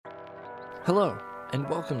Hello, and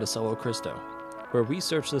welcome to Solo Christo, where we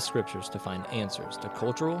search the scriptures to find answers to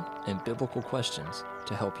cultural and biblical questions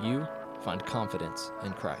to help you find confidence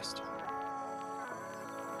in Christ.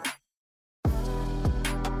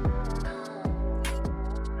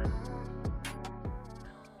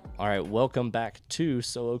 All right, welcome back to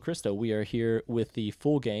Solo Christo. We are here with the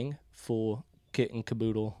full gang, full kit and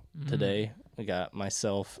caboodle today. We got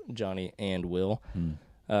myself, Johnny, and Will.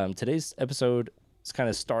 Today's episode is kind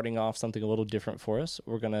of starting off something a little different for us.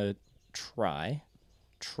 We're going to try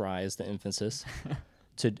is the emphasis,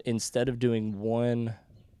 to instead of doing 1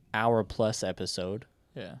 hour plus episode,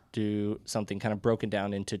 do something kind of broken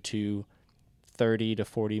down into two 30 to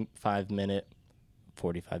 45 minute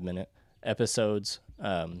episodes.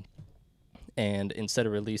 And instead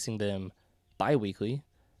of releasing them bi-weekly,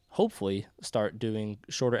 hopefully start doing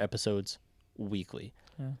shorter episodes weekly.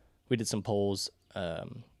 Yeah. We did some polls,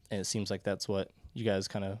 and it seems like that's what you guys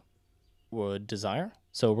kind of would desire.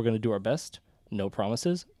 So we're going to do our best. No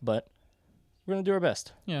promises, but we're going to do our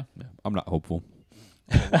best. Yeah. I'm not hopeful.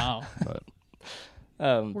 Oh, wow. But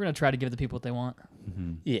We're going to try to give the people what they want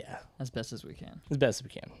Yeah, as best as we can. as best as we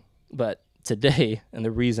can. But today, and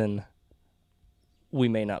the reason we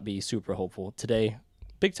may not be super hopeful today,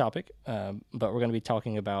 big topic, but we're going to be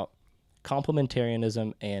talking about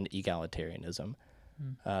complementarianism and egalitarianism.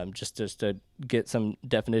 Just to get some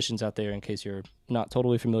definitions out there in case you're not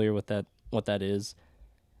totally familiar with what that is.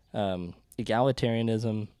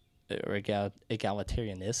 Egalitarianism or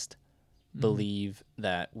egalitarianist believe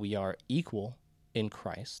that we are equal in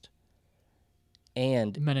Christ,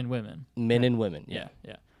 and Men and women. men and women. Yeah.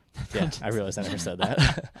 Yeah, I realized I never said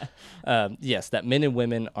that. Yes, that men and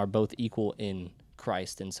women are both equal in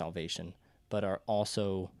Christ in salvation, but are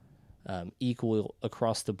also equal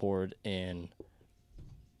across the board in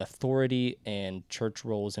authority and church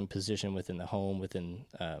roles and position within the home, within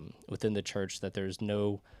the church. That there's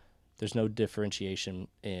no differentiation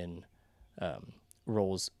in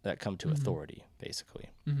roles that come to authority. Basically,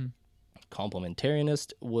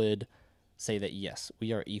 complementarianist would say that yes,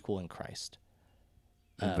 we are equal in Christ.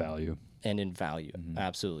 value. And in value,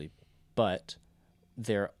 absolutely. But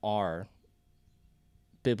there are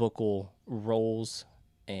biblical roles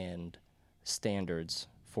and standards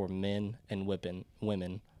for men and women,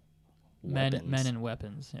 Men and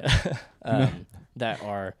weapons. Yeah. that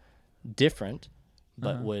are different,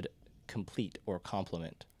 but would complete or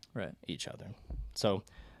complement Right. each other. So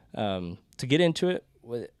to get into it,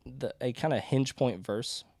 a kind of hinge point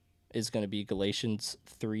verse is going to be Galatians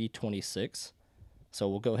 3:26. So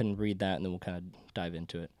we'll go ahead and read that, and then we'll kind of dive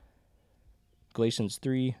into it. Galatians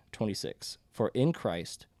 3:26. For in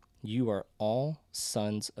Christ you are all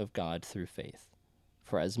sons of God through faith.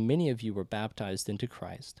 For as many of you were baptized into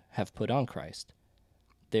Christ have put on Christ.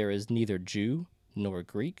 There is neither Jew nor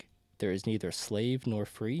Greek. There is neither slave nor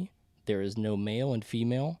free. There is no male and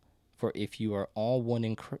female. For if you are all one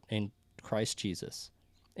in Christ Jesus,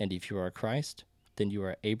 and if you are Christ, then you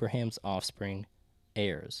are Abraham's offspring,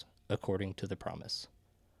 heirs according to the promise.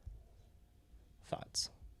 Thoughts?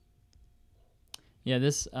 Yeah,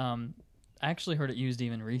 this, I actually heard it used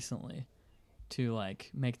even recently to,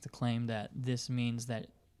 make the claim that this means that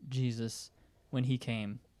Jesus, when he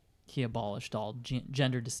came, he abolished all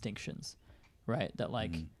gender distinctions, right? That,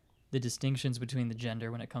 the distinctions between the gender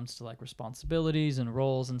when it comes to, responsibilities and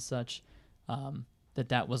roles and such,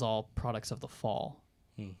 that was all products of the fall.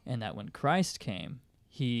 And that when Christ came,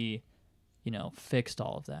 he, fixed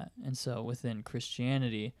all of that. And so within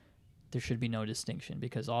Christianity, there should be no distinction,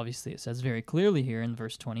 because obviously it says very clearly here in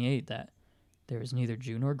verse 28 that there is neither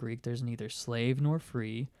Jew nor Greek, there's neither slave nor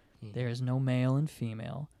free, there is no male and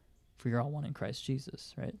female, for you're all one in Christ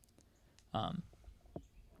Jesus, right?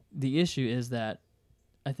 The issue is that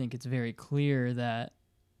I think it's very clear that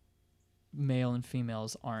male and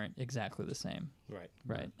females aren't exactly the same.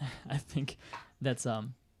 Right. I think that's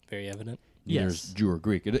Very evident. Neither yes. is Jew or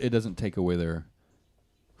Greek. It doesn't take away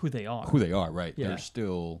who they are. Right? Yeah. They're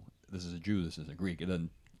still, this is a Jew, this is a Greek. It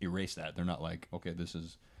doesn't erase that. They're not like, okay, this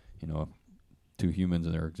is, two humans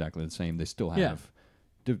and they're exactly the same. They still have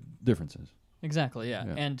differences. Exactly, yeah.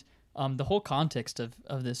 Yeah. And the whole context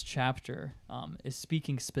of this chapter is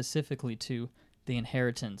speaking specifically to the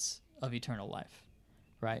inheritance of eternal life,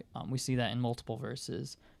 right? We see that in multiple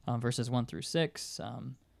verses, verses 1 through 6,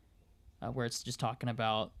 where it's just talking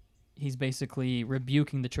about, he's basically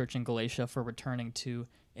rebuking the church in Galatia for returning to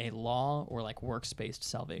a law or works-based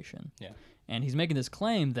salvation. Yeah. And he's making this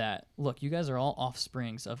claim that, look, you guys are all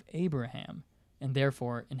offsprings of Abraham, and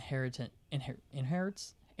therefore inheritors,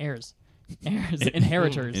 Inherits.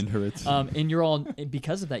 and you're all,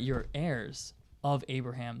 because of that, you're heirs of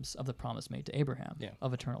the promise made to Abraham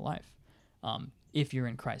of eternal life. if you're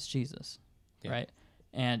in Christ Jesus, Yeah. right?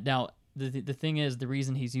 And now the thing is, the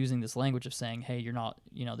reason he's using this language of saying, hey, you're not,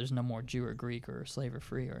 there's no more Jew or Greek or slave or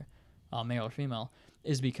free or male or female,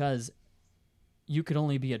 is because you could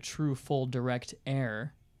only be a true, full, direct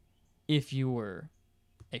heir if you were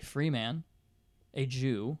a free man, a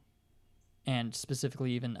Jew, and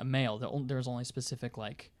specifically even a male. There's only specific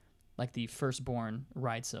like the firstborn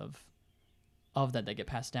rights of that get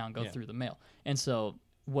passed down go through the male. And so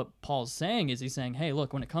what Paul's saying is he's saying, hey,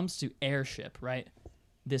 look, when it comes to heirship, right,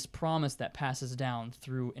 this promise that passes down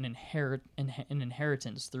through an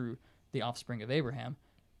inheritance through the offspring of Abraham,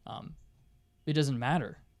 it doesn't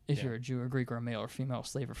matter if you're a Jew or Greek or a male or female,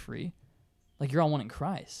 slave or free. Like, you're all one in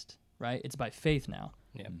Christ, right? It's by faith now.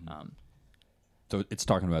 Yeah. So it's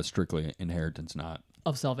talking about strictly inheritance, not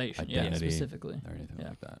Of salvation, identity specifically. or anything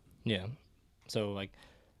like that. Yeah. So like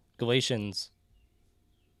Galatians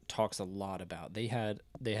talks a lot about they had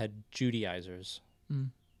Judaizers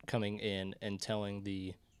coming in and telling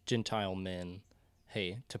the Gentile men,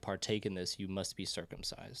 hey, to partake in this you must be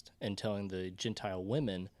circumcised, and telling the Gentile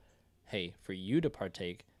women, hey, for you to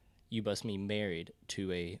partake you must be married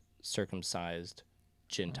to a circumcised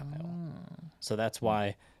Gentile. So that's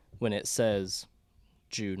why when it says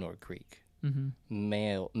Jew nor Greek,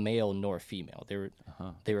 male nor female,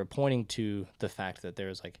 they were pointing to the fact that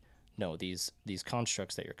there's like, no, these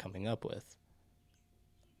constructs that you're coming up with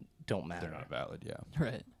don't matter. They're not valid, yeah.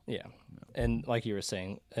 Right. Yeah. And like you were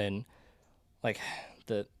saying, and like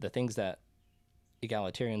the things that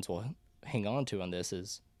egalitarians will hang on to on this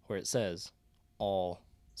is where it says all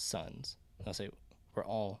sons. I'll say we're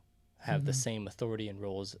all have the same authority and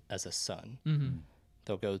roles as a son.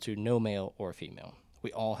 They'll go to no male or female.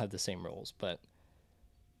 We all have the same roles, but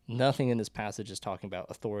nothing in this passage is talking about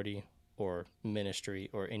authority or ministry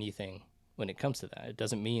or anything when it comes to that. It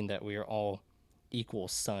doesn't mean that we are all equal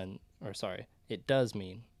son, or sorry, it does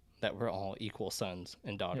mean that we're all equal sons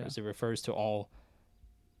and daughters. It refers to all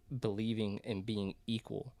believing and being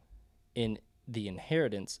equal in the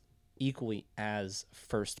inheritance equally as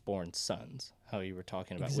firstborn sons, how you were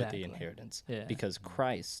talking about with the inheritance. Yeah. Because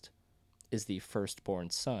Christ is the firstborn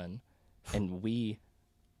son, and we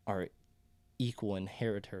are equal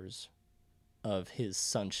inheritors of his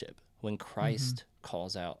sonship. When Christ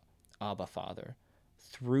calls out Abba Father,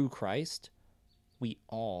 through Christ, we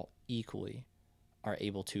all equally are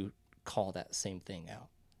able to call that same thing out.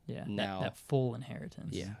 Yeah. Now, that full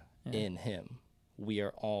inheritance. Yeah. In him, we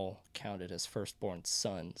are all counted as firstborn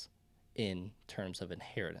sons in terms of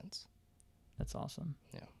inheritance. That's awesome.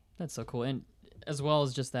 Yeah. That's so cool. And as well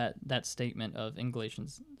as just that statement of in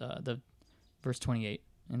Galatians, the verse 28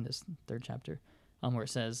 in this third chapter, where it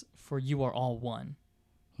says, for you are all one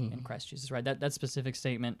in Christ Jesus, right? That specific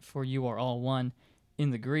statement, for you are all one, in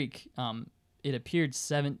the Greek, it appeared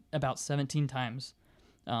about 17 times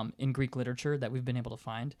in Greek literature that we've been able to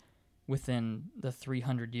find within the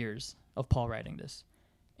 300 years of Paul writing this.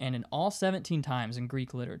 And in all 17 times in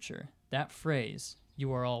Greek literature, that phrase,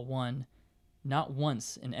 you are all one, not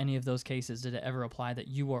once in any of those cases did it ever apply that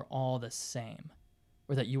you are all the same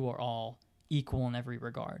or that you are all equal in every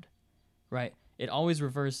regard, right? It always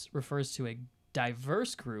refers to a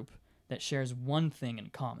diverse group that shares one thing in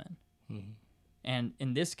common. And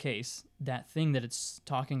in this case, that thing that it's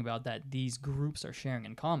talking about that these groups are sharing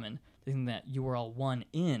in common, the thing that you are all one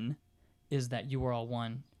in, is that you are all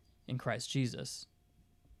one in Christ Jesus,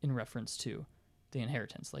 in reference to the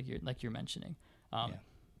inheritance, like you're mentioning.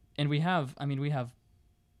 And we have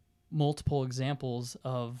multiple examples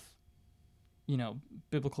of,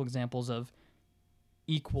 biblical examples of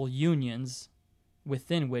equal unions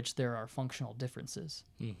within which there are functional differences,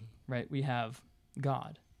 right? We have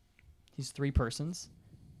God. He's three persons,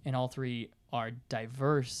 and all three are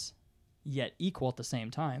diverse yet equal at the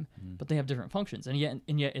same time, but they have different functions. And yet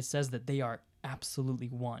it says that they are absolutely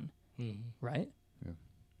one, right? Yeah.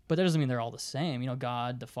 But that doesn't mean they're all the same.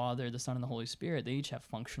 God, the Father, the Son, and the Holy Spirit, they each have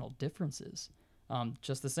functional differences.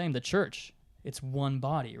 Just the same, the church, it's one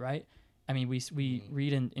body, right? I mean, we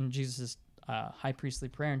read in Jesus' high priestly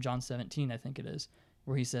prayer in John 17, I think it is,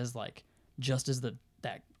 where he says, like, just as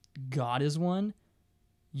that God is one,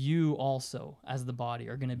 you also, as the body,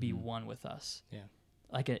 are going to be one with us. Yeah.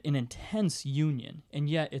 Like an intense union. And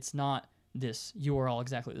yet it's not this, you are all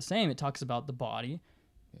exactly the same. It talks about the body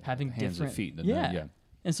having hands different... and feet. And yeah. then,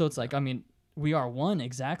 And so it's like, I mean, we are one,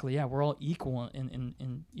 exactly. Yeah, we're all equal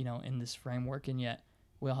in this framework, and yet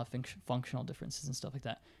we all have functional differences and stuff like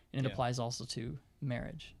that. And it applies also to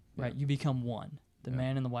marriage, right? You become one. The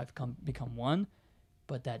man and the wife become one,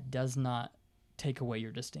 but that does not take away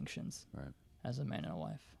your distinctions as a man and a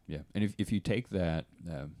wife. Yeah, and if you take that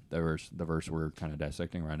the verse we're kind of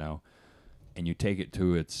dissecting right now, and you take it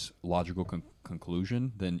to its logical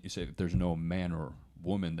conclusion, then you say if there's no man or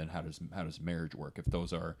woman, then how does marriage work? If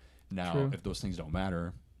those are now, True. if those things don't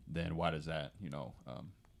matter, then why does that,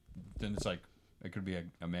 then it's like it could be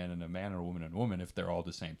a man and a man or a woman and a woman if they're all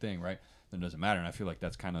the same thing, right? Then it doesn't matter. And I feel like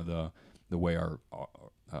that's kind of the way our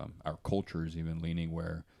culture is even leaning,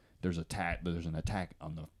 where there's an attack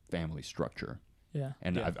on the family structure. Yeah.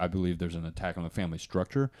 And Yeah. I believe there's an attack on the family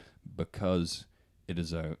structure because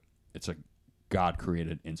it's a God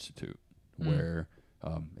created institute where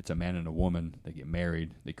it's a man and a woman. They get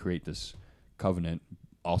married. They create this covenant.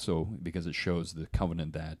 Also, because it shows the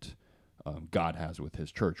covenant that God has with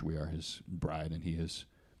His church. We are His bride, and He is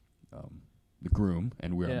the groom,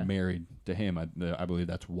 and we are married to Him. I believe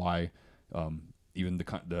that's why even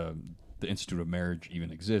the institute of marriage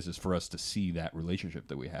even exists, is for us to see that relationship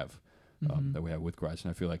that we have with Christ.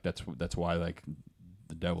 And I feel like that's why like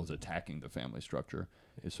the devil is attacking the family structure,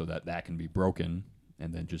 is so that can be broken,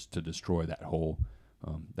 and then just to destroy that whole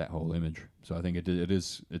image. So I think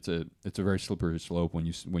it's a very slippery slope when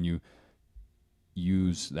you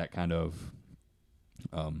use that kind of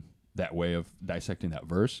that way of dissecting that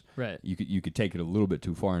verse. Right. You could take it a little bit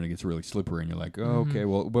too far, and it gets really slippery, and you're like, oh, okay,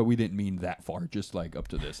 well, but we didn't mean that far, just like up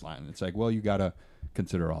to this line. It's like, well, you gotta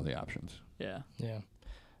consider all the options. Yeah. Yeah.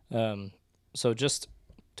 So just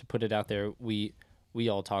to put it out there, we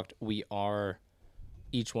all talked.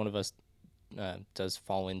 Each one of us does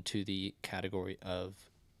fall into the category of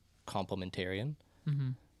complementarian.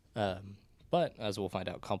 But as we'll find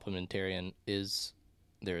out, complementarian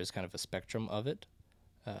there is kind of a spectrum of it,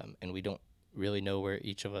 and we don't really know where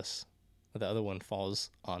each of us, the other one, falls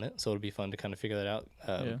on it. So it'll be fun to kind of figure that out.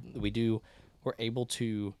 We're able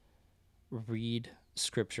to read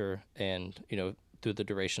scripture, and through the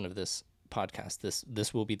duration of this podcast,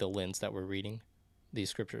 this will be the lens that we're reading these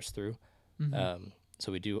scriptures through.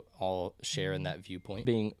 So we do all share in that viewpoint,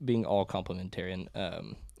 being all complementarian.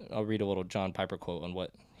 I'll read a little John Piper quote on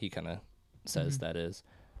what he kind of says that is.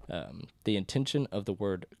 The intention of the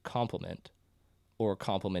word complement or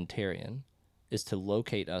complementarian is to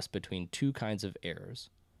locate us between two kinds of errors.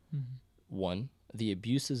 One, the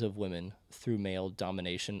abuses of women through male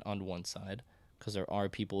domination on one side, because there are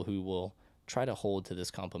people who will try to hold to this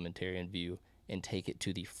complementarian view and take it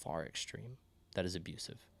to the far extreme that is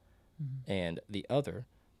abusive. And the other,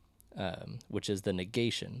 which is the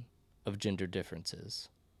negation of gender differences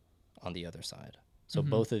on the other side. So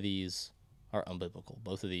both of these are unbiblical.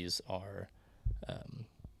 Both of these are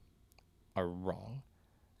wrong,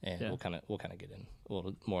 and we'll kind of get in a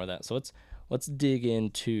little more of that. So let's dig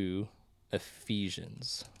into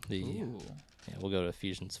Ephesians. We'll go to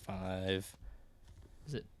Ephesians 5.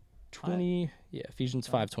 Is it 20? Yeah, Ephesians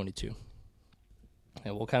 5:22.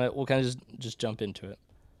 And we'll kind of just jump into it.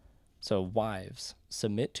 So, wives,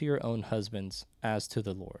 submit to your own husbands as to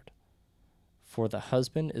the Lord. For the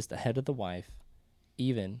husband is the head of the wife,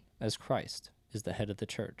 even as Christ is the head of the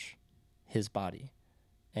church, his body,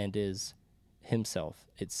 and is himself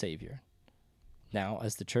its Savior. Now,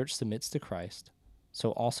 as the church submits to Christ, so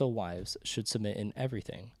also wives should submit in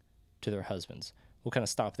everything to their husbands. We'll kind of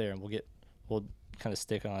stop there, and we'll kind of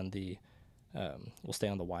stick on we'll stay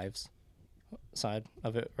on the wives side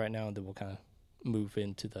of it right now, and then we'll kind of move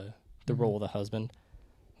into the role of the husband.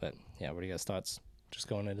 But yeah, what are you guys' thoughts just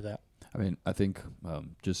going into that? I mean, I think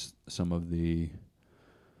just some of in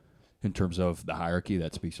terms of the hierarchy,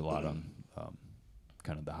 that speaks a lot on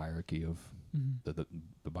kind of the hierarchy of the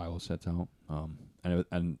Bible sets out.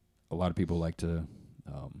 And a lot of people like to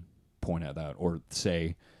point at that or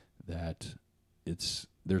say that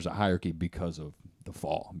there's a hierarchy because of the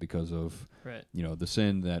fall, because of the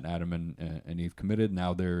sin that Adam and Eve committed.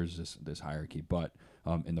 Now there's this hierarchy, but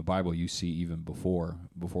in the Bible you see even before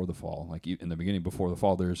the fall, like in the beginning, before the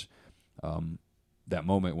fall, there's that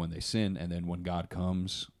moment when they sin, and then when God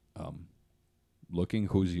comes looking,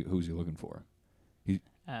 who's he looking for?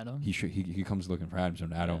 Adam. He comes looking for Adam. So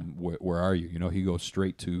Adam, where are you? He goes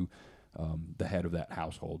straight to the head of that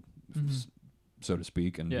household, so to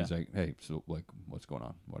speak, and he's like, hey, so like, what's going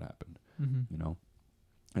on? What happened?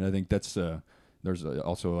 And I think that's there's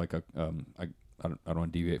also like I don't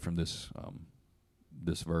want to deviate from this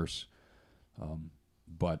verse,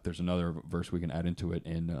 but there's another verse we can add into it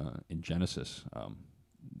in Genesis,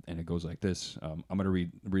 and it goes like this. I'm going to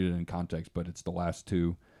read it in context, but it's the last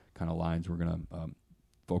two kind of lines we're going to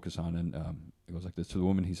focus on, and it goes like this. To the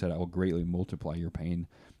woman he said, I will greatly multiply your pain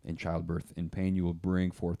in childbirth. In pain you will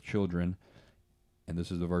bring forth children. And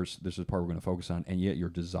this is the verse, this is the part we're going to focus on. And yet your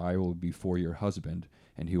desire will be for your husband,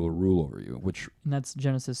 and he will rule over you. And that's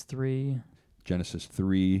Genesis 3. Genesis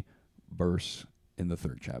 3, verse in the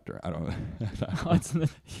 3rd chapter. I don't.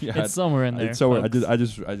 It's somewhere in there. It's somewhere. folks. I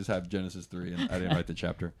just have Genesis 3, and I didn't write the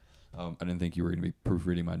chapter. I didn't think you were going to be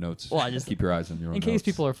proofreading my notes. Well, I just keep your eyes on your own in case notes.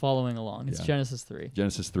 people are following along. It's Yeah. Genesis 3.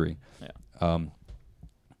 Genesis 3. Yeah.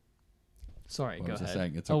 Sorry, What go was I ahead.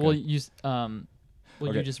 saying? It's Oh okay. well, you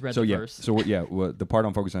Okay, just read so the yeah, verse. So the part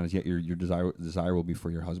I'm focused on is your desire will be for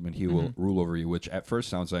your husband. He will rule over you, which at first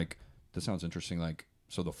sounds like this sounds interesting. Like,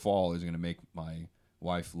 so the fall is going to make my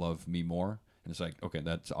wife love me more, and it's like, okay,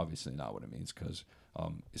 that's obviously not what it means, because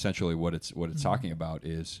essentially what it's talking about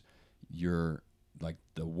is your, like,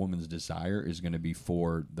 the woman's desire is going to be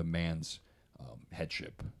for the man's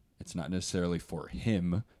headship. It's not necessarily for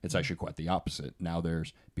him. It's actually quite the opposite. Now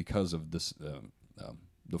there's, because of this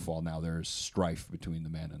the fall, now there's strife between the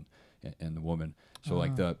man and the woman. So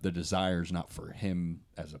like the desire is not for him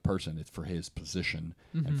as a person, it's for his position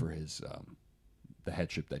and for his the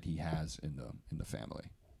headship that he has in the family.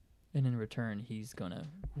 And in return, he's gonna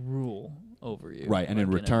rule over you. Right, and like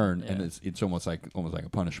in return, yeah. and it's almost like a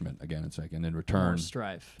punishment again. It's like, and in More return,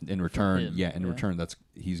 strife. in return, him, in yeah. return, that's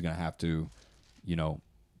he's gonna have to,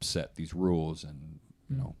 set these rules and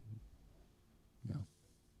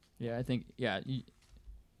Yeah, I think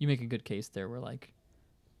you make a good case there. Where like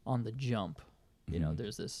on the jump,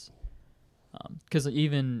 there's this because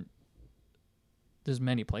even there's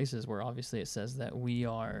many places where obviously it says that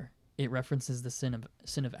it references the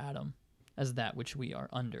sin of Adam as that which we are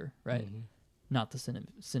under, right? Mm-hmm. Not the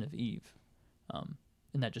sin of Eve,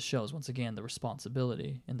 and that just shows once again the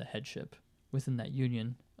responsibility and the headship within that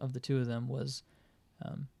union of the two of them was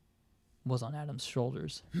on Adam's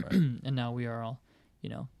shoulders, Right. and now we are all,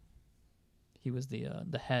 he was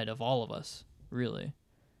the head of all of us, really,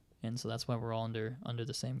 and so that's why we're all under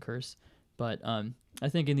the same curse. But I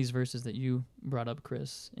think in these verses that you brought up,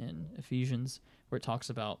 Chris, in Ephesians, where it talks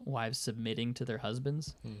about wives submitting to their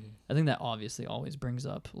husbands, I think that obviously always brings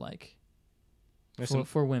up like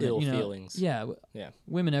for women, ill feelings. Yeah, Yeah.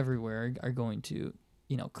 women everywhere are going to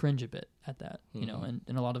cringe a bit at that, and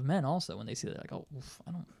a lot of men also when they see that, like, oh, oof,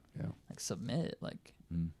 I don't like submit, like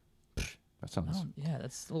that sounds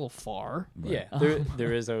that's a little far. right. Yeah,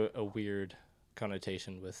 there is a weird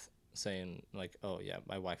connotation with saying like, oh yeah,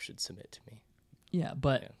 my wife should submit to me. Yeah,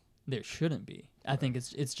 but Yeah. there shouldn't be. I think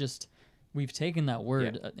it's just we've taken that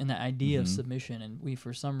word and that idea of submission, and we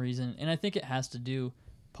for some reason, and I think it has to do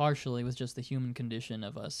partially with just the human condition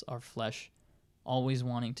of us, our flesh, always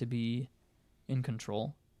wanting to be in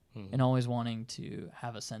control and always wanting to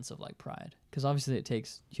have a sense of like pride, because obviously it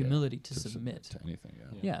takes humility to submit to anything.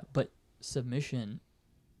 yeah, but submission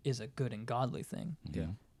is a good and godly thing. Yeah.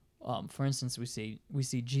 For instance, we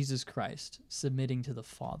see Jesus Christ submitting to the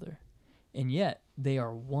Father, and yet they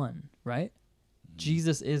are one, right?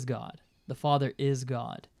 Jesus is God, the Father is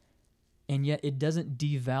God, and yet it doesn't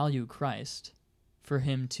devalue Christ for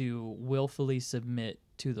him to willfully submit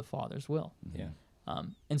to the Father's will. Yeah.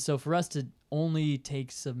 And so for us to only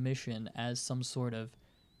take submission as some sort of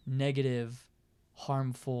negative,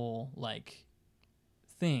 harmful, like,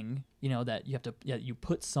 thing, that you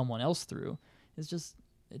put someone else through,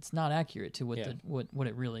 it's not accurate to what what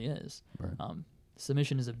it really is. Right.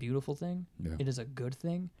 Submission is a beautiful thing. Yeah. It is a good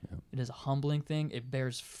thing. Yeah. It is a humbling thing. It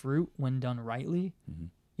bears fruit when done rightly.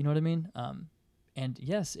 You know what I mean? And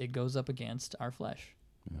yes, it goes up against our flesh.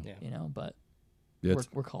 Yeah. But Yeah,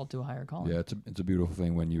 we're called to a higher calling. yeah, it's a beautiful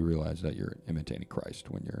thing when you realize that you're imitating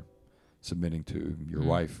Christ, when you're submitting to your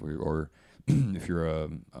wife, or if you're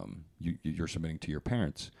you're submitting to your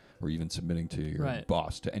parents, or even submitting to your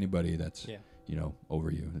boss, to anybody that's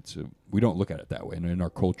over you. We don't look at it that way, and in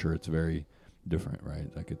our culture, it's very different,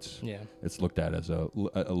 right? Like it's looked at as a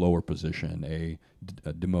lower position, a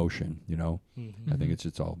demotion. I think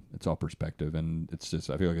it's all perspective, and it's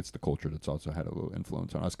just, I feel like it's the culture that's also had a little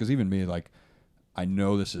influence on us. Because even me, like, I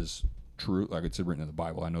know this is true, like it's written in the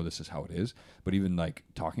Bible, I know this is how it is, but even like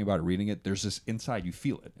talking about it, reading it, there's this inside, you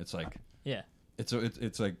feel it. It's like,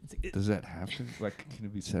 it's like, does that have to, like, can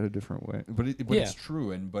it be said a different way? But it's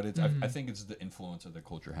true, but it's I think it's the influence that the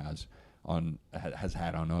culture has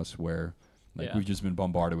had on us, where like we've just been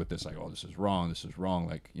bombarded with this, like, oh, this is wrong,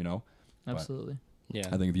 like, Absolutely. Yeah.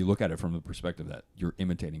 I think if you look at it from the perspective that you're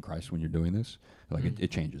imitating Christ when you're doing this, like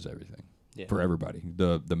it changes everything for everybody,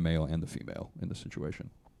 the male and the female in the situation.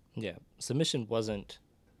 Yeah. Submission wasn't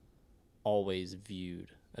always viewed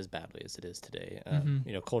as badly as it is today.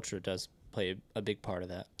 Culture does play a big part of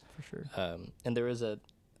that. For sure. And there is a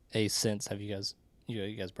sense,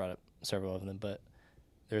 you guys brought up several of them, but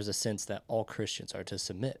there's a sense that all Christians are to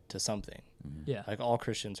submit to something. Yeah. Like all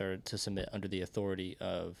Christians are to submit under the authority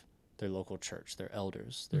of their local church, their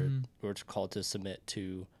elders. We're called to submit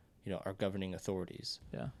to, our governing authorities.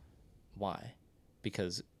 Yeah. Why?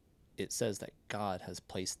 because it says that God has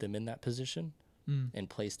placed them in that position and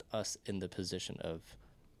placed us in the position of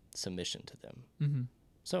submission to them. Mm-hmm.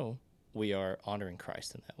 So we are honoring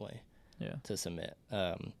Christ in that way Yeah. to submit.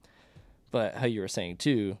 But how you were saying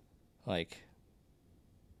too, like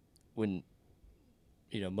when,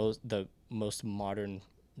 the most modern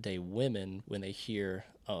day women, when they hear,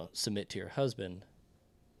 submit to your husband,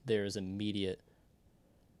 there's immediate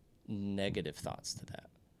negative thoughts to that.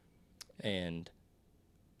 And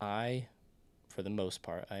for the most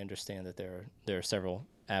part, I understand that there are several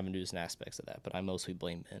avenues and aspects of that, but I mostly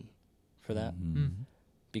blame men for that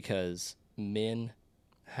because men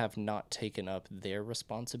have not taken up their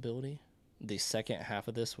responsibility. The second half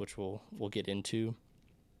of this, which we'll get into,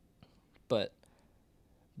 but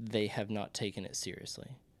they have not taken it seriously,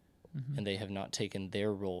 and they have not taken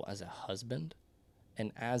their role as a husband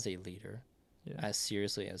and as a leader as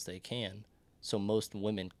seriously as they can. So most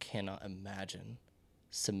women cannot imagine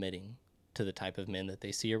submitting to the type of men that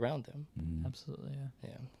they see around them. Absolutely.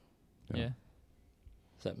 Yeah.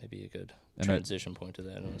 So that may be a good And transition point to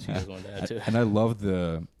that. I don't know if you guys wanted to add to it. And I love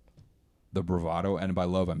the bravado, and by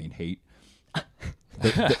love I mean hate.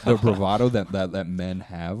 the bravado that men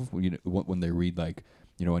have when they read, like,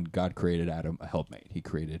 when God created Adam a helpmate, He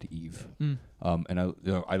created Eve, and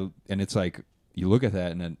and it's like you look at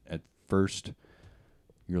that, and then at first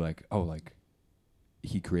you're like, oh, like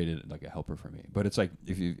He created like a helper for me. But it's like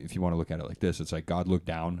if you want to look at it like this, it's like God looked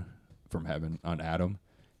down from heaven on Adam,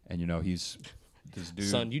 and he's this dude,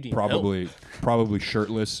 Son, you need probably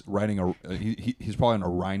shirtless, riding he's probably on a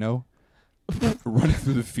rhino, running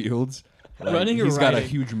through the fields. Like, he's got a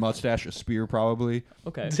huge mustache, a spear probably.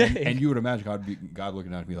 Okay. And you would imagine God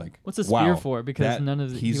looking at me like, what's a spear wow, for? Because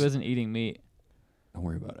he wasn't eating meat. Don't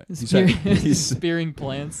worry about it. He's spearing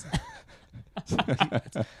plants.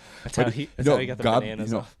 That's how he got the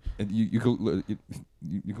bananas off. And you can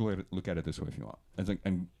look at it this way if you want. It's like,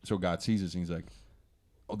 and so God sees this and He's like,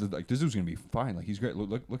 oh, like this dude's gonna be fine. Like he's great.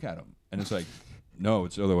 Look at him. And it's like, no,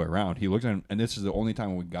 it's the other way around. He looked at him, and this is the only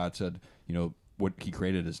time when God said, what He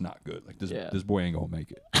created is not good. Like this boy ain't gonna make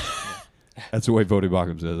it. That's the way Vody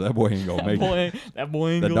Bacham says. That boy ain't gonna make it. That boy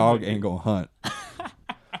ain't the gonna dog make ain't it. gonna hunt.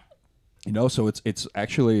 So it's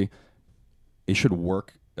actually, it should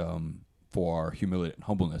work for our humility and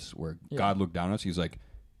humbleness, where God looked down on us. He's like,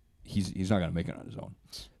 he's not gonna make it on his own.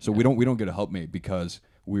 So we don't get a helpmate because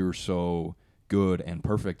we were so good and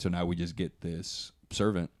perfect. So now we just get this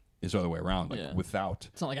servant. It's the other way around. Like without,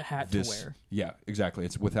 it's not like a hat this, to wear. Yeah, exactly.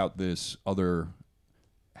 It's without this other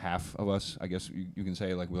half of us, I guess you can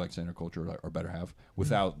say, like we like to say in our culture, our better half.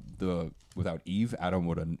 Without Eve, Adam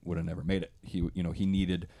would have never made it. He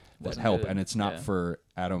needed that help, and it's not for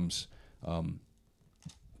Adam's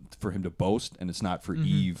for him to boast, and it's not for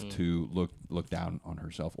Eve to look down on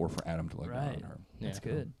herself, or for Adam to look down on her. That's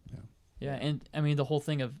good. Yeah, and I mean the whole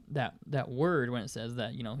thing of that word when it says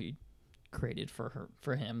that He created for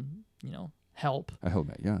him, help. A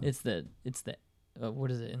helpmate, yeah. It's the what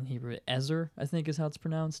is it in Hebrew? Ezer, I think is how it's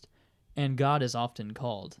pronounced. And God is often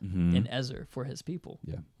called in Ezer for His people.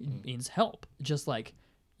 Yeah, it means help. Just like,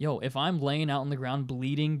 if I'm laying out on the ground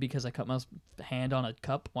bleeding because I cut my hand on a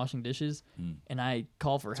cup washing dishes, and I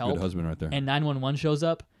call for help, good husband right there, and 911 shows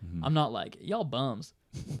up, I'm not like, y'all bums.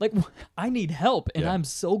 Like, I need help, and I'm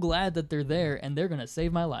so glad that they're there, and they're gonna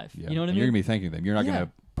save my life. Yeah. You know what I mean? You're gonna be thanking them. You're not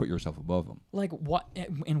gonna put yourself above them. Like what?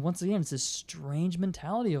 And once again, it's this strange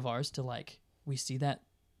mentality of ours to like, we see that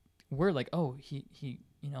we're like, oh, he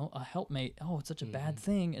a helpmate. Oh, it's such a bad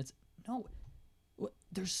thing. It's no.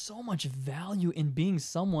 There's so much value in being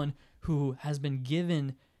someone who has been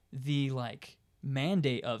given the like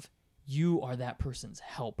mandate of you are that person's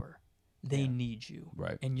helper. They need you,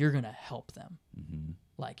 right? And you're gonna help them.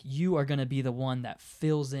 Like you are gonna be the one that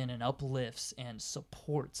fills in and uplifts and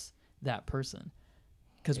supports that person.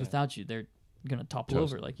 Because without you, they're gonna topple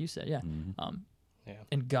over, like you said. Yeah.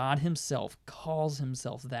 And God Himself calls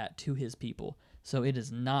Himself that to His people. So it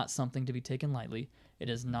is not something to be taken lightly. It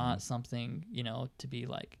is not something to be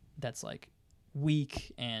like that's like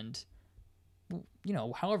weak and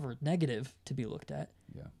however negative to be looked at.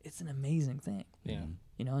 Yeah. It's an amazing thing. Yeah.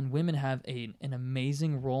 And women have an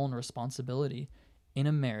amazing role and responsibility in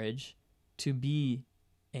a marriage to be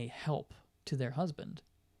a help to their husband.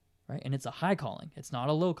 Right? And it's a high calling. It's not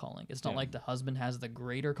a low calling. It's not like the husband has the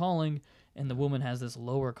greater calling and the woman has this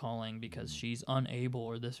lower calling because she's unable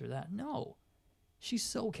or this or that. No. She's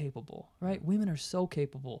so capable, right? Women are so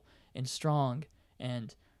capable and strong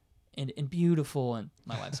and beautiful, and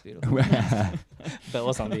my wife's beautiful.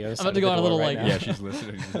 Bella's on the other side. I'm about to go on a little right like yeah, she's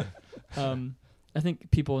listening. I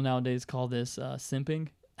think people nowadays call this simping.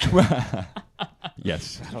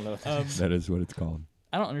 Yes, I don't know what that is. that is what it's called.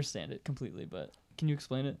 I don't understand it completely, but can you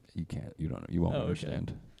explain it? You can't. You don't. You won't Oh, okay.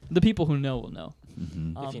 understand. The people who know will know.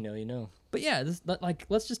 Mm-hmm. If you know, you know. But yeah, like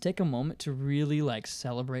let's just take a moment to really like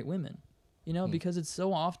celebrate women, because it's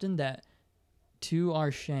so often that, to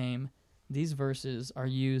our shame, these verses are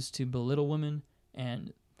used to belittle women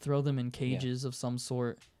and throw them in cages of some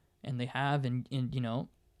sort, and they have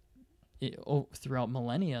throughout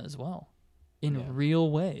millennia as well, in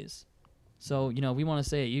real ways. So we want to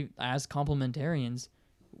say, as complementarians,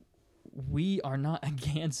 we are not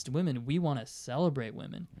against women. We want to celebrate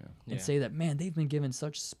women and say that, man, they've been given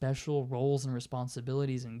such special roles and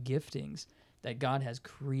responsibilities and giftings that God has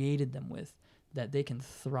created them with, that they can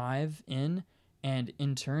thrive in, and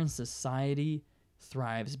in turn, society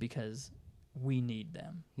thrives because we need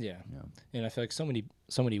them. Yeah. And I feel like so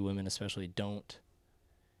many women especially don't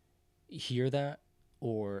hear that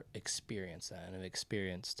or experience that, and have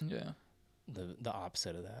experienced the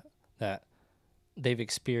opposite of that they've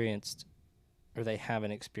experienced, or they have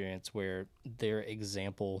an experience where their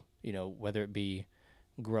example, whether it be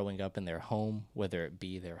growing up in their home, whether it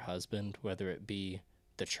be their husband, whether it be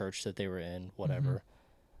the church that they were in, whatever,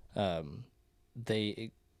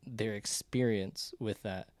 their experience with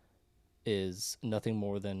that is nothing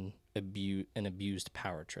more than an abused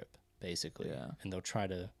power trip, basically. Yeah. And they'll try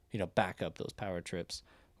to, back up those power trips,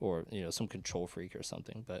 or, some control freak or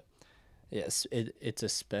something. But yes, it's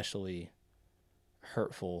especially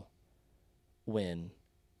hurtful when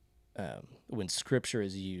scripture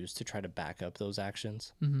is used to try to back up those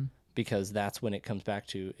actions, because that's when it comes back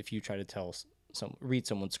to, if you try to read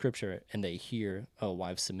someone's scripture and they hear, "Oh,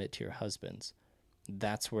 wives, submit to your husbands,"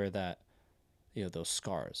 that's where that, those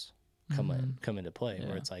scars come into play,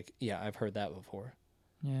 where it's like, I've heard that before.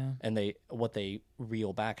 Yeah. And what they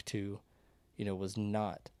reel back to, was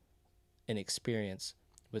not an experience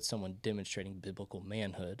with someone demonstrating biblical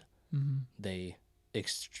manhood. They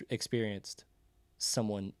experienced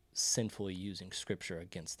someone sinfully using scripture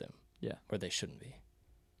against them, where they shouldn't be.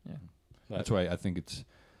 Yeah. But That's why I think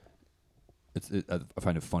I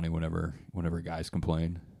find it funny whenever guys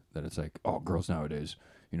complain that it's like, oh, girls nowadays,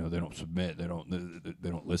 they don't submit, they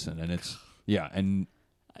don't listen, and it's and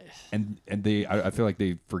I feel like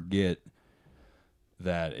they forget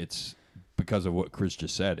that it's because of what Chris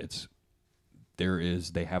just said.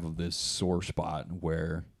 They have this sore spot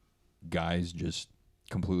where guys just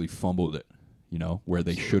completely fumbled it, where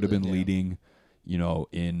they should have been leading,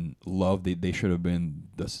 in love. They should have been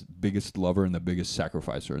the biggest lover and the biggest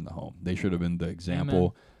sacrificer in the home. They should have been the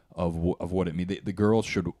example of what it means. The girls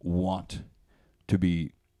should want to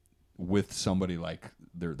be with somebody like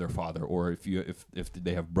their father, or if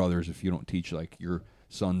they have brothers, if you don't teach like your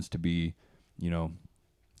sons to be,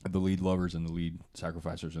 the lead lovers and the lead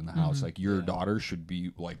sacrificers in the house, like your daughter should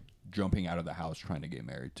be like jumping out of the house trying to get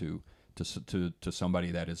married to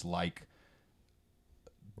somebody that is like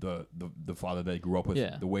the father that grew up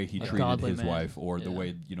with, the way he treated his wife, or the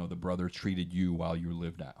way the brother treated you while you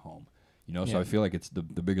lived at home. So I feel like it's the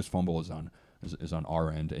biggest fumble is on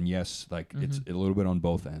our end, and yes, like it's a little bit on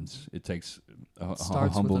both ends. It takes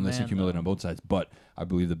humbleness and humility on both sides, but I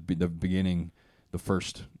believe the beginning, the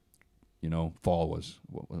first fall was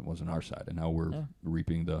on our side, and now we're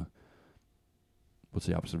reaping what's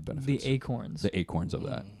the opposite of benefits? The acorns. The acorns of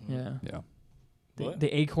that. Yeah. What?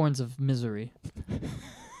 The acorns of misery.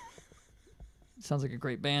 Sounds like a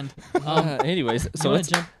great band. Anyways, so let's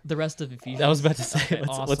jump the rest of Ephesians. I was about to say, Okay, let's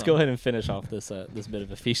awesome. go ahead and finish off this bit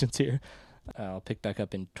of Ephesians here. I'll pick back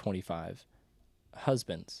up in 25.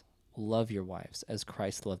 Husbands, love your wives as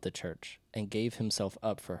Christ loved the church and gave himself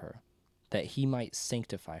up for her, that he might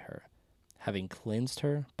sanctify her, having cleansed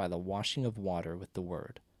her by the washing of water with the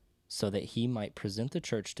word, so that he might present the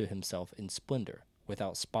church to himself in splendor,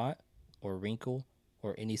 without spot or wrinkle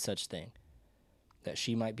or any such thing, that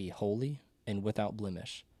she might be holy and without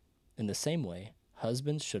blemish. In the same way,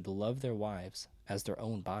 husbands should love their wives as their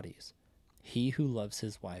own bodies. He who loves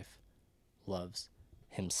his wife loves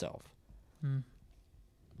himself.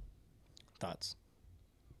 Thoughts?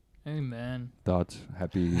 Amen. Thoughts?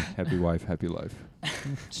 Happy wife, happy life.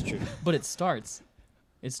 It's true. But it starts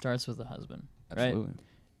with the husband, right? Absolutely.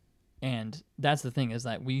 And that's the thing, is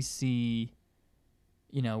that we see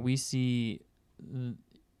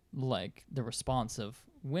like the response of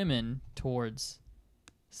women towards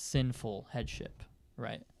sinful headship,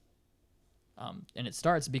 right? And it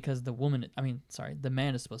starts because the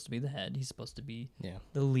man is supposed to be the head. He's supposed to be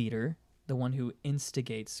the leader, the one who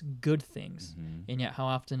instigates good things. And yet how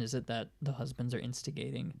often is it that the husbands are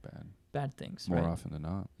instigating bad things? More right? often than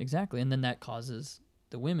not. Exactly. And then that causes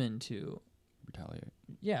the women to retaliate.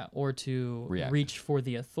 Yeah, or to React. reach for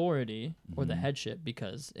the authority or the Mhm. headship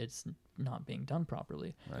because it's not being done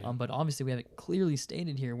properly. Right. But obviously, we have it clearly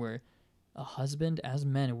stated here where a husband, as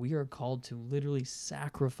men, we are called to literally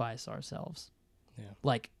sacrifice ourselves. Yeah.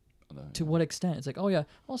 Like, to what extent? It's like, oh yeah,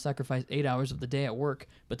 I'll sacrifice 8 hours of the day at work,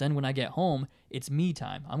 but then when I get home, it's me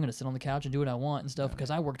time. I'm gonna sit on the couch and do what I want and stuff because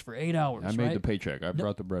I worked for 8 hours. I made right? the paycheck. I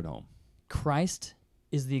brought the bread home. Christ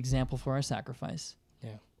is the example for our sacrifice.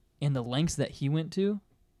 Yeah. And the lengths that he went to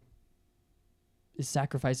is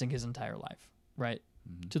sacrificing his entire life, right?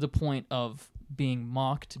 Mhm. To the point of being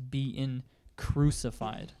mocked, beaten,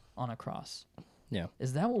 crucified on a cross. Yeah.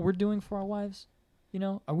 Is that what we're doing for our wives? You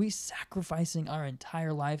know, are we sacrificing our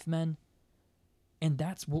entire life, men? And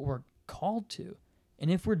that's what we're called to. And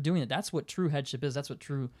if we're doing it, that's what true headship is. That's what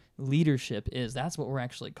true leadership is. That's what we're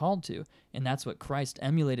actually called to. And that's what Christ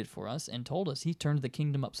emulated for us and told us. He turned the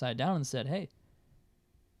kingdom upside down and said, hey,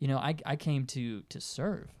 you know, I came to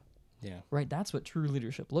serve. Yeah. Right? That's what true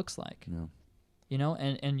leadership looks like. Yeah. You know,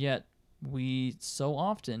 and yet we so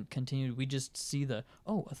often continue, we just see the,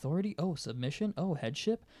 oh, authority, oh, submission, oh,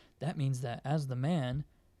 headship. That means that as the man,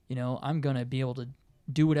 you know, I'm going to be able to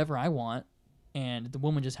do whatever I want, and the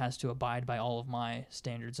woman just has to abide by all of my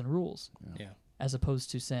standards and rules. Yeah. As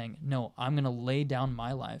opposed to saying, no, I'm going to lay down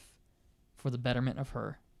my life for the betterment of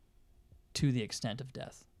her to the extent of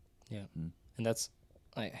death. Yeah. And that's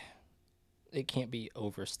like, it can't be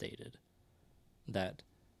overstated that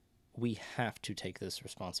we have to take this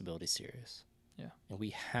responsibility serious. Yeah. And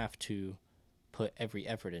we have to put every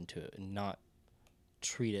effort into it and not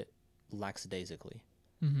treat it lackadaisically.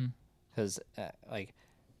 Mm-hmm. Because, like,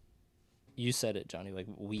 you said it, Johnny, like,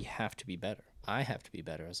 we have to be better. I have to be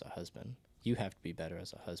better as a husband. You have to be better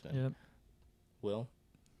as a husband. Yep. Will,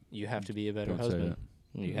 you have to be a better Don't say husband.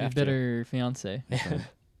 that. You Be have better fiance. to.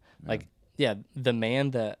 Like, yeah, the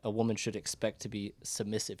man that a woman should expect to be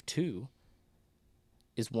submissive to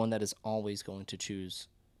is one that is always going to choose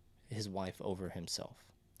his wife over himself.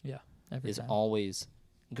 Yeah. Every Is time. always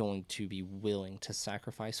going to be willing to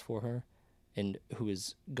sacrifice for her, and who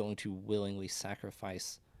is going to willingly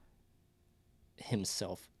sacrifice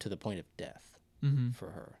himself to the point of death Mm-hmm. for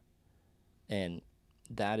her. And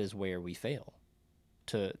that is where we fail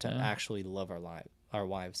to Yeah. actually love our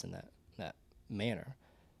wives in that manner.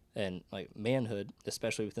 And like manhood,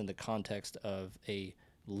 especially within the context of a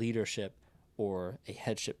leadership or a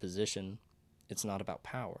headship position, it's not about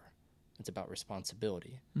power. It's about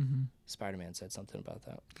responsibility. Mm-hmm. Spider-Man said something about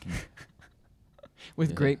that. With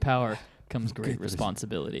Yeah. great power comes Great great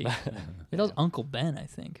responsibility. It was Uncle Ben, I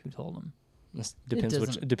think, who told him. This depends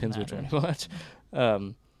which one you watch.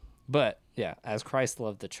 But yeah, as Christ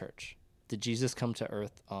loved the church, did Jesus come to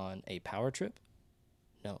earth on a power trip?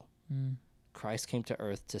 No. Mm. Christ came to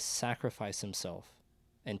earth to sacrifice himself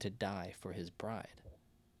and to die for his bride,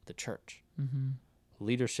 the church. Mm-hmm.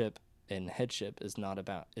 Leadership and headship is not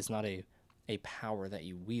a power that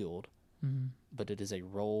you wield, Mm-hmm. but it is a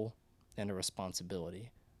role and a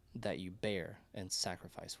responsibility that you bear and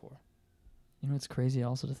sacrifice for. You know what's crazy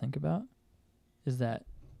also to think about is that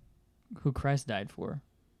who Christ died for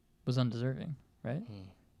was undeserving, right? Mm.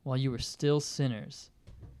 While you were still sinners,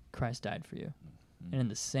 Christ died for you. And in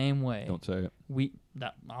the same way, Don't say it.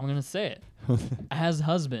 I'm going to say it. As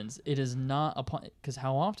husbands, it is not upon, because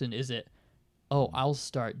how often is it, oh, I'll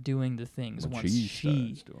start doing the things When once she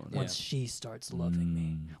she starts doing it. once she starts loving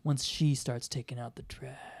me, once she starts taking out the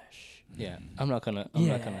trash. Yeah, I'm not gonna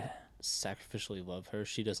sacrificially love her.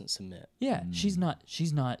 She doesn't submit. Yeah, she's not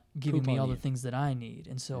giving Poop me on all you. the things that I need,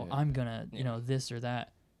 and so Yeah. I'm gonna, Yeah. this or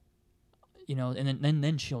that, and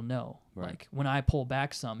then she'll know. Right. Like when I pull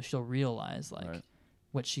back some, she'll realize like Right.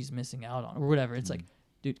 what she's missing out on or whatever. It's like,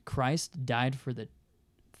 dude, Christ died for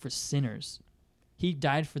sinners. He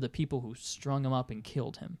died for the people who strung him up and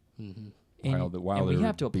killed him. Mm-hmm. And, While and we they were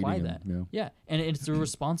have to apply beating that. him, Yeah, and it's the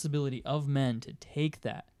responsibility of men to take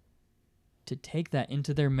that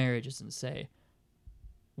into their marriages and say,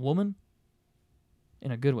 woman,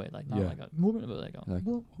 in a good way, like not Yeah. like a woman, but like a Like-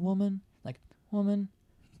 woman,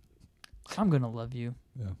 I'm gonna love you,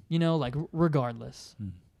 Yeah. like regardless,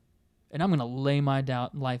 Mm. and I'm gonna lay my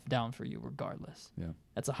life down for you regardless. Yeah.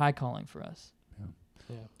 That's a high calling for us.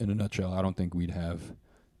 Yeah. In a nutshell, I don't think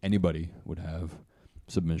anybody would have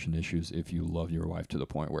submission issues if you loved your wife to the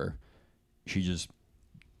point where she just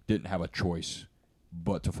didn't have a choice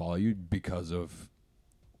but to follow you because of,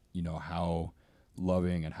 how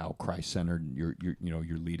loving and how Christ-centered you're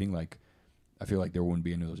leading. Like, I feel like there wouldn't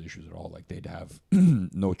be any of those issues at all. Like, they'd have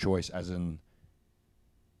no choice, as in,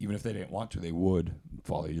 even if they didn't want to, they would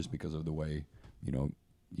follow you just because of the way,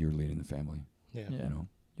 you're leading the family, Yeah. Yeah.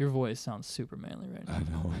 Your voice sounds super manly right now. I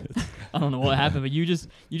know. I don't know what happened, but you just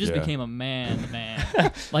Yeah. became a man,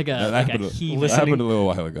 like a That like a happened, he that happened a little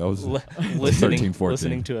while ago. I was listening 13, 14.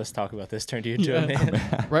 listening to us talk about this turned you into a Yeah.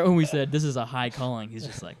 man. Right when we said this is a high calling, he's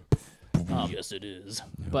just like. Yes, it is.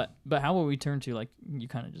 But how will we turn to, like, you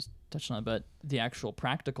kind of just touched on it, but the actual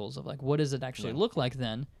practicals of, like, what does it actually look like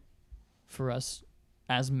then for us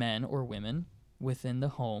as men or women within the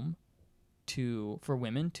home for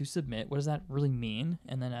women to submit? What does that really mean?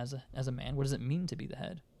 And then as a man, what does it mean to be the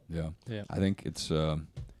head? Yeah. Yeah. I think it's, and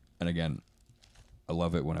again, I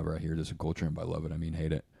love it whenever I hear this in culture, and by love it, I mean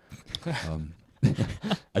hate it.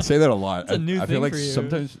 I say that a lot. It's a new I feel thing like for you.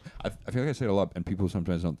 sometimes, I feel like I say it a lot, and people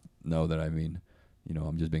sometimes don't know that I mean,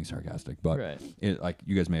 I'm just being sarcastic. But Right. like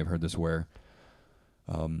you guys may have heard this where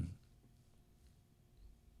the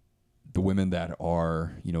women that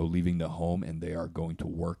are, leaving the home and they are going to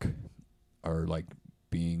work are like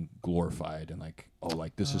being glorified and like, oh,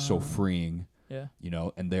 like this is so freeing. Yeah.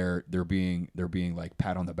 And they're being like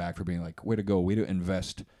pat on the back for being like, way to go, way to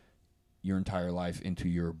invest your entire life into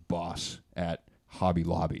your boss at Hobby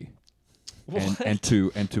Lobby, and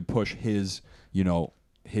to push his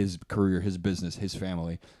his career, his business, his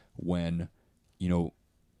family, when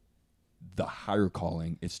the higher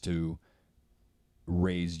calling is to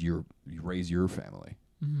raise your family,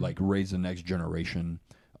 like raise the next generation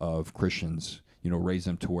of Christians, raise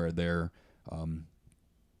them to where they're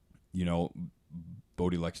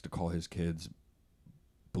Bodie likes to call his kids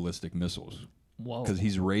ballistic missiles. Whoa. Because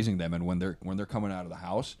he's raising them, and when they're coming out of the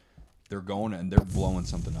house, they're going and they're blowing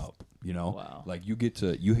something up. Wow. Like you get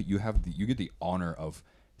to you get the honor of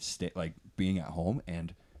like being at home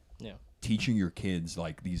and teaching your kids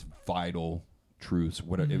like these vital truths,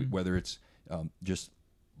 whether it's just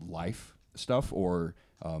life stuff or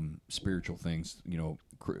spiritual things,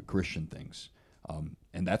 Christian things,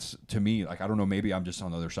 and that's, to me, like, I don't know, maybe I'm just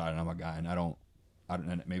on the other side and I'm a guy and I don't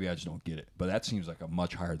maybe I just don't get it, but that seems like a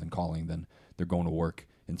much higher than calling than they're going to work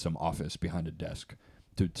in some office behind a desk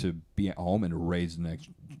to be at home and raise the next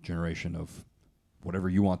generation of whatever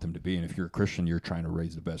you want them to be. And if you're a Christian, you're trying to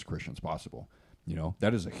raise the best Christians possible.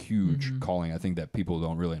 That is a huge calling, I think, that people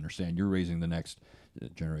don't really understand. You're raising the next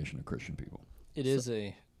generation of Christian people.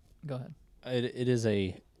 Go ahead. It is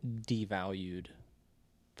a devalued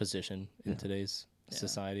position in today's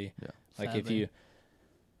society. Yeah. Like Sadly.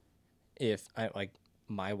 if I like,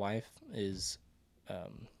 my wife is,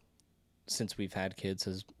 since we've had kids,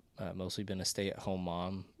 has mostly been a stay-at-home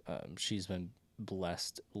mom. She's been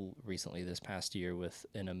blessed recently this past year with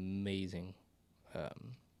an amazing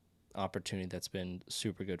opportunity that's been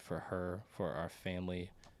super good for her, for our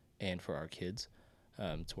family, and for our kids.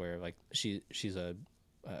 To where, like, she's a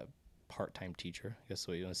part-time teacher, I guess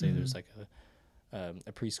what you want to say. There's like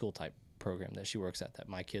a preschool type program that she works at that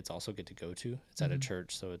my kids also get to go to. It's at a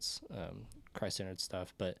church, so it's Christ-centered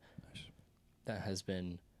stuff, but that has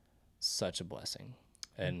been such a blessing.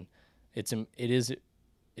 And it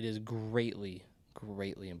is greatly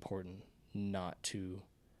important not to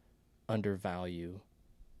undervalue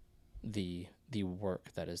the work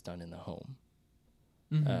that is done in the home.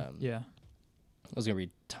 Yeah. I was going to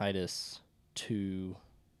read Titus 2,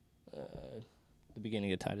 the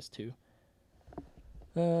beginning of Titus 2.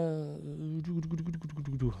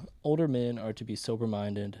 Older men are to be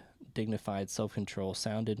sober-minded, dignified, self-control,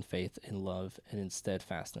 sound in faith, in love, and in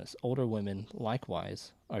steadfastness. Older women,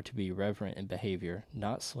 likewise, are to be reverent in behavior,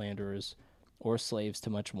 not slanderers or slaves to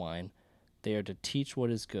much wine. They are to teach what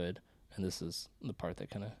is good, and this is the part that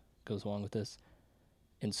kind of goes along with this,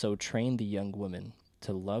 and so train the young women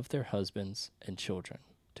to love their husbands and children,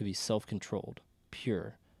 to be self-controlled,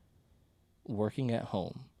 pure, working at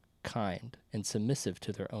home, kind, and submissive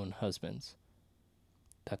to their own husbands,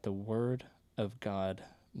 that the word of God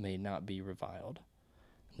may not be reviled.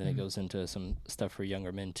 And then it goes into some stuff for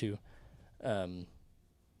younger men too. And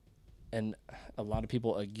a lot of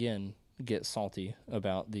people, again, get salty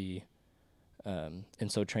about the and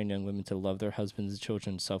so train young women to love their husbands and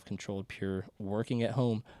children, self-controlled, pure, working at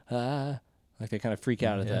home. Like they kind of freak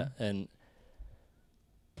out at that. And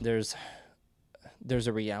there's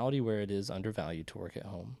a reality where it is undervalued to work at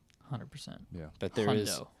home. 100%. Yeah. But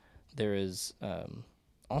there is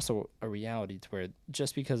also a reality to where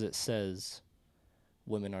just because it says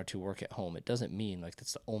women are to work at home, it doesn't mean like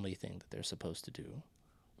that's the only thing that they're supposed to do.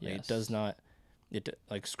 Like, it does not.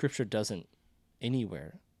 Like Scripture doesn't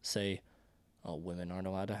anywhere say, "Oh, women aren't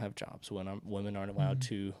allowed to have jobs. Women aren't allowed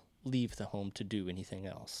to leave the home to do anything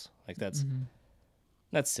else." Like that's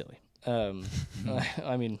silly. I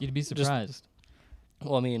mean, You'd be surprised.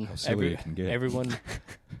 well, I mean, How silly it can get. everyone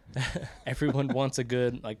everyone wants a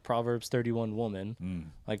good like Proverbs 31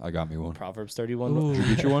 woman. Like I got me one. Proverbs 31. Ooh. Did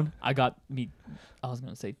you get you one? I was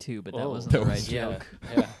gonna say 2, but that Oh, wasn't that the right was- Yeah, joke.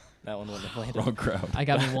 yeah, that one wouldn't have landed. Wrong crowd. I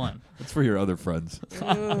got me 1. That's for your other friends.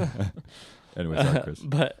 Anyway, sorry, Chris.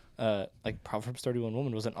 But like Proverbs 31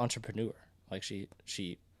 woman was an entrepreneur. Like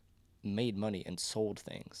she made money and sold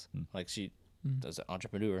things. Like she was an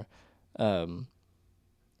entrepreneur.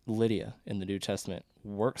 Lydia in the New Testament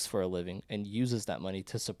works for a living and uses that money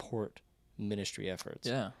to support ministry efforts.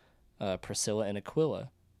 Yeah. Priscilla and Aquila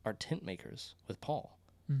are tent makers with Paul.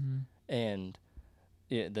 Mm-hmm. And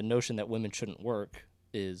the notion that women shouldn't work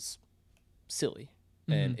is silly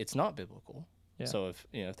and it's not biblical. Yeah. So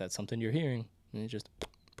if that's something you're hearing, you just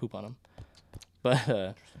poop on them.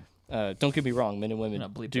 But don't get me wrong, men and women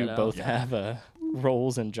Gonna bleep do that out. both have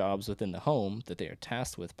roles and jobs within the home that they are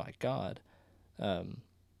tasked with by God.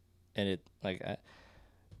 And it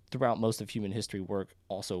throughout most of human history, work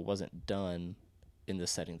also wasn't done in the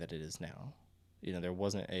setting that it is now. There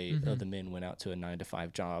wasn't the men went out to a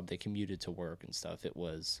 9-to-5 job, they commuted to work and stuff. It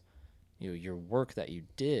was, your work that you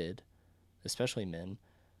did, especially men,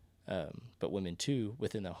 but women too,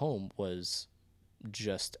 within the home was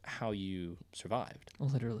just how you survived.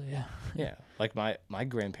 Literally, yeah. Yeah, like my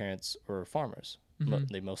grandparents were farmers.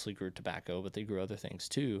 They mostly grew tobacco, but they grew other things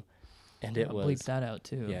too. And it I'll was bleep that out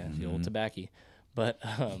too. yeah, the old tobacco. But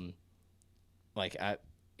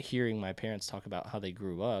hearing my parents talk about how they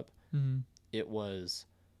grew up, it was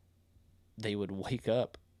they would wake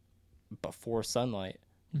up before sunlight,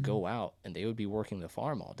 go out, and they would be working the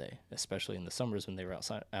farm all day, especially in the summers when they were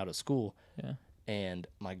out of school. Yeah. And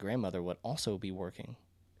my grandmother would also be working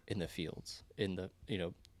in the fields,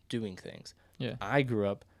 doing things. Yeah. I grew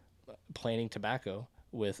up planting tobacco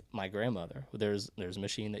with my grandmother. There's a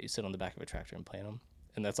machine that you sit on the back of a tractor and plant them,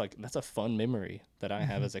 and that's a fun memory that I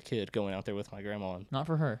have as a kid, going out there with my grandma and Not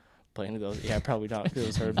for her. planting those. Yeah, probably not. It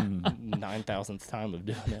was her 9,000th time of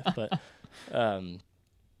doing it,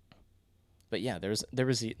 but yeah, there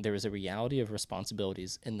was a reality of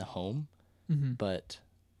responsibilities in the home, but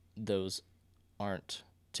those aren't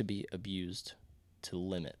to be abused to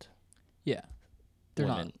limit Yeah. They're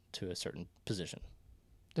women not. to a certain position.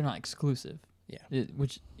 They're not exclusive. Yeah.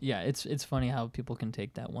 It's funny how people can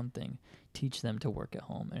take that one thing, teach them to work at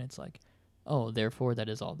home, and it's like, oh, therefore that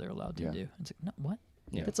is all they're allowed to Yeah. do. It's like, no, what?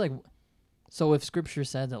 Yeah. It's like, so if Scripture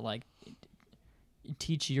said that, like,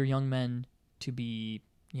 teach your young men to be,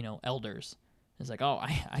 elders, it's like, oh,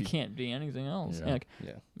 I can't be anything else. Yeah. Like,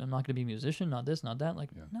 Yeah. I'm not going to be a musician, not this, not that. Like,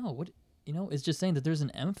 Yeah. no, what? It's just saying that there's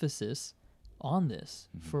an emphasis on this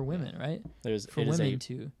for women, right? For It is women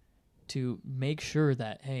to make sure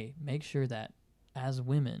that as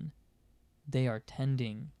women, they are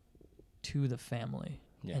tending to the family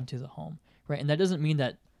Yeah. and to the home, right? And that doesn't mean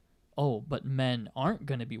that, but men aren't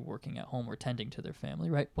going to be working at home or tending to their family,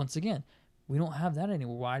 right? Once again, we don't have that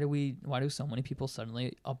anymore. Why do so many people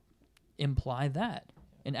suddenly imply that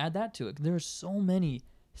and add that to it? There's so many,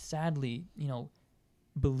 sadly,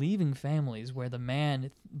 believing families where the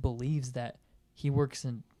man believes that he works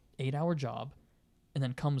an 8-hour job and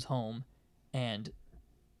then comes home and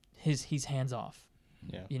he's hands off.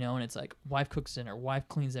 Yeah. And it's like, wife cooks dinner, wife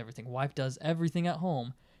cleans everything, wife does everything at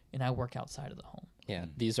home, and I work outside of the home. Yeah.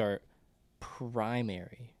 These are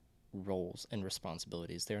primary roles and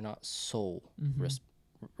responsibilities. They're not sole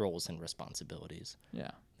roles and responsibilities.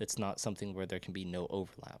 Yeah. It's not something where there can be no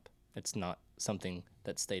overlap. It's not something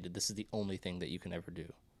that's stated this is the only thing that you can ever do.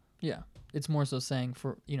 Yeah. It's more so saying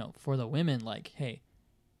for the women, like, hey,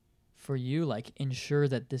 for you, like, ensure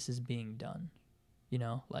that this is being done.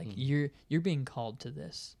 Like, you're being called to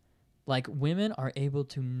this. Like, women are able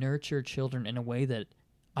to nurture children in a way that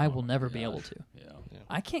I will never be able to. Yeah.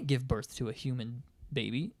 I can't give birth to a human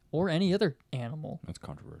baby or any other animal, That's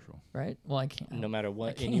controversial. right? Well, I can't. No matter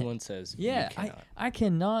what can't. anyone says, Yeah, you cannot. I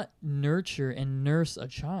cannot nurture and nurse a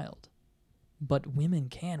child, but women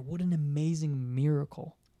can. What an amazing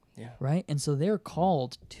miracle, Yeah. right? And so they're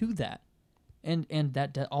called to that, and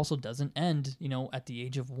that also doesn't end, at the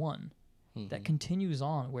age of 1. That continues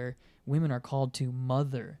on, where women are called to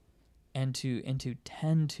mother, and to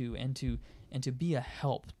tend to and to be a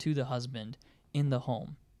help to the husband in the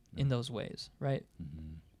home, in those ways, right?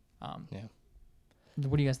 Yeah.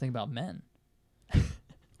 What do you guys think about men?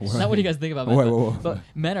 Not what do you guys think about men, Whoa. but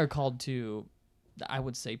men are called to, I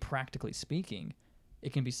would say, practically speaking,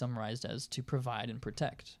 it can be summarized as to provide and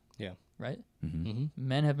protect. Yeah. Right? Mm-hmm.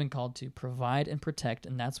 Men have been called to provide and protect,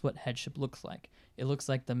 and that's what headship looks like. It looks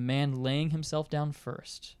like the man laying himself down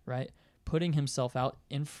first, right? Putting himself out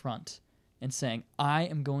in front and saying, I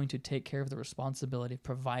am going to take care of the responsibility of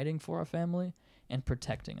providing for our family and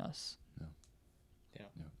protecting us.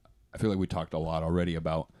 I feel like we talked a lot already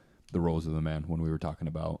about the roles of the man when we were talking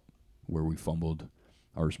about where we fumbled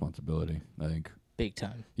our responsibility. I think, Big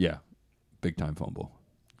time. yeah, big time fumble.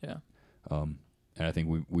 Yeah. And I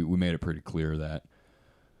think we made it pretty clear that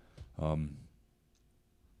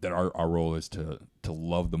that our role is to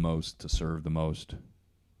love the most, to serve the most,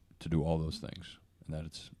 to do all those things, and that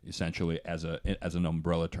it's essentially as an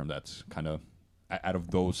umbrella term. That's kind of out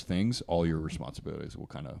of those things, all your responsibilities will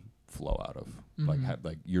kind of flow out of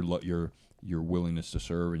like your willingness to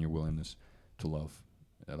serve and your willingness to love.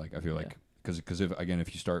 Like I feel like because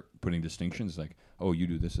if you start putting distinctions, like, oh, you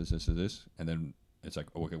do this, and then it's like,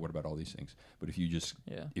 oh, okay, what about all these things? But if you just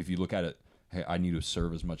if you look at it, hey, I need to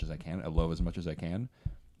serve as much as I can, I love as much as I can,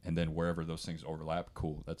 and then wherever those things overlap,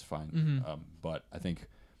 cool, that's fine. But I think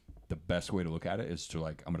the best way to look at it is to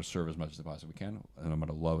like, I'm going to serve as much as I possibly can, and I'm going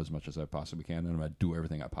to love as much as I possibly can, and I'm going to do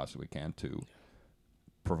everything I possibly can to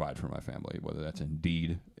provide for my family, whether that's in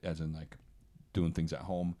deed, as in like doing things at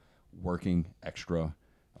home, working extra,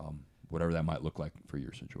 whatever that might look like for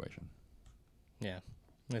your situation. Yeah.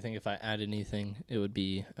 I think if I add anything, it would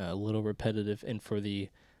be a little repetitive, and for the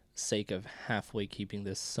sake of halfway keeping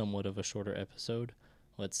this somewhat of a shorter episode,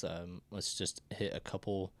 let's just hit a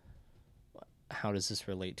couple. How does this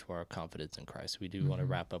relate to our confidence in Christ? We do want to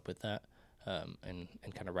wrap up with that, and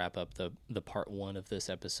kind of wrap up the part one of this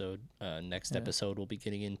episode. Next episode, we'll be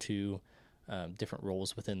getting into different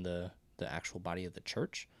roles within the actual body of the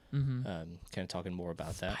church. Kind of talking more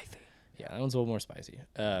about that. Yeah, that one's a little more spicy.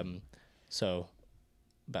 So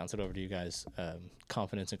bounce it over to you guys.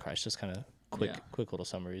 Confidence in Christ, just kind of quick little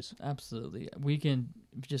summaries. Absolutely. We can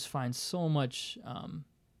just find so much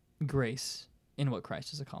grace in what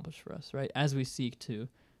Christ has accomplished for us, right? As we seek to,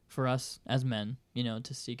 for us as men,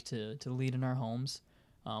 to seek to lead in our homes,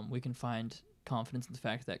 we can find confidence in the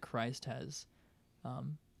fact that Christ has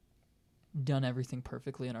done everything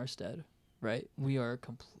perfectly in our stead, right? We are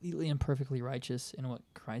completely and perfectly righteous in what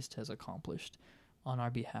Christ has accomplished on our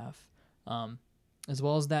behalf. As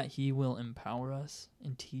well as that, he will empower us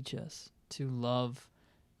and teach us to love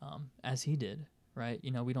as he did, right?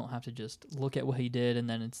 We don't have to just look at what he did and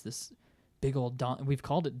then it's this big old we've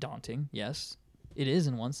called it daunting. Yes, it is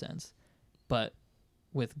in one sense, but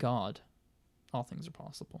with God, all things are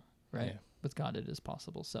possible, right? Yeah. With God, it is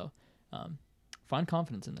possible. So find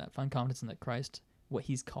confidence in that. Find confidence in that Christ, what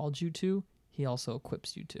he's called you to, he also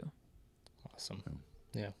equips you to. Awesome.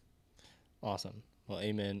 Yeah. Awesome. Well,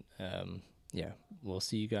 amen. Yeah, we'll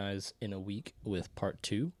see you guys in a week with part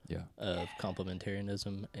 2 of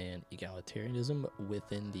complementarianism and egalitarianism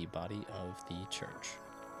within the body of the church.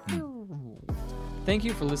 Thank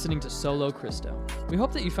you for listening to Solo Christo. We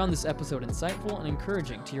hope that you found this episode insightful and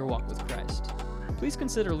encouraging to your walk with Christ. Please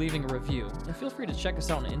consider leaving a review, and feel free to check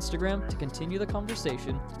us out on Instagram to continue the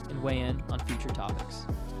conversation and weigh in on future topics.